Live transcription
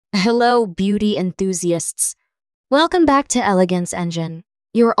Hello, beauty enthusiasts. Welcome back to Elegance Engine,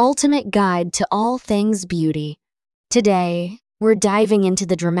 your ultimate guide to all things beauty. Today, we're diving into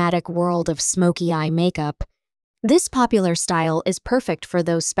the dramatic world of smoky eye makeup. This popular style is perfect for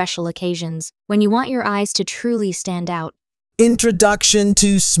those special occasions when you want your eyes to truly stand out. Introduction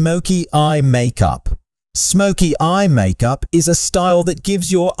to smoky eye makeup. Smoky eye makeup is a style that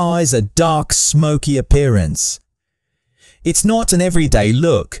gives your eyes a dark, smoky appearance. It's not an everyday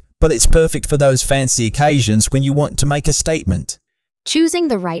look, but it's perfect for those fancy occasions when you want to make a statement. Choosing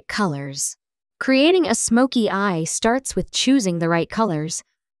the right colors. Creating a smoky eye starts with choosing the right colors.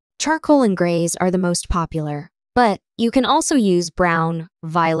 Charcoal and grays are the most popular, but you can also use brown,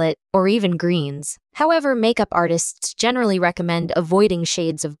 violet, or even greens. However, makeup artists generally recommend avoiding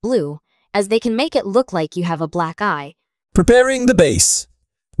shades of blue, as they can make it look like you have a black eye. Preparing the base.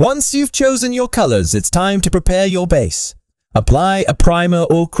 Once you've chosen your colors, it's time to prepare your base. Apply a primer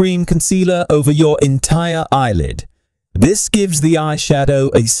or cream concealer over your entire eyelid. This gives the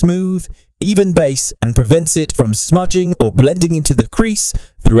eyeshadow a smooth, even base and prevents it from smudging or blending into the crease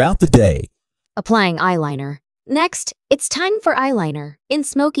throughout the day. Applying eyeliner. Next, it's time for eyeliner. In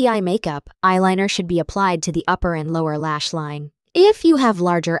smoky eye makeup, eyeliner should be applied to the upper and lower lash line. If you have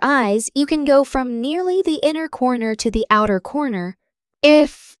larger eyes, you can go from nearly the inner corner to the outer corner.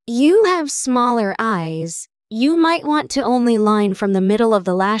 If you have smaller eyes, you might want to only line from the middle of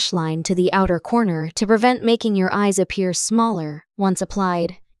the lash line to the outer corner to prevent making your eyes appear smaller. Once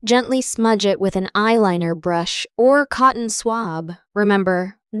applied, gently smudge it with an eyeliner brush or cotton swab.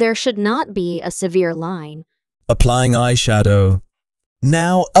 Remember, there should not be a severe line. Applying eyeshadow.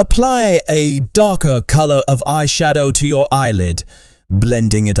 Now apply a darker color of eyeshadow to your eyelid,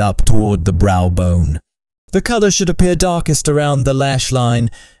 blending it up toward the brow bone. The color should appear darkest around the lash line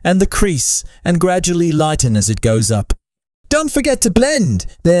and the crease and gradually lighten as it goes up. Don't forget to blend,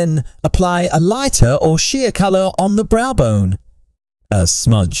 then apply a lighter or sheer color on the brow bone. A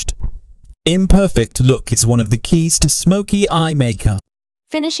smudged, imperfect look is one of the keys to smoky eye makeup.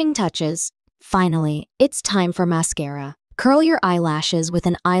 Finishing touches. Finally, it's time for mascara. Curl your eyelashes with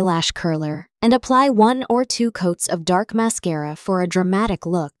an eyelash curler and apply 1 or 2 coats of dark mascara for a dramatic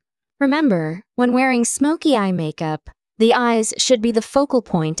look. Remember, when wearing smoky eye makeup, the eyes should be the focal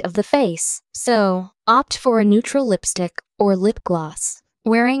point of the face, so opt for a neutral lipstick or lip gloss.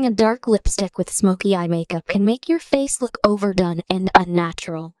 Wearing a dark lipstick with smoky eye makeup can make your face look overdone and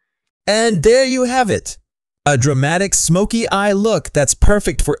unnatural. And there you have it, a dramatic smoky eye look that's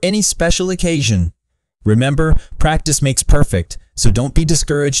perfect for any special occasion. Remember, practice makes perfect, so don't be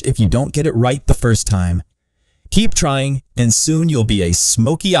discouraged if you don't get it right the first time. Keep trying, and soon you'll be a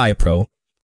smoky eye pro.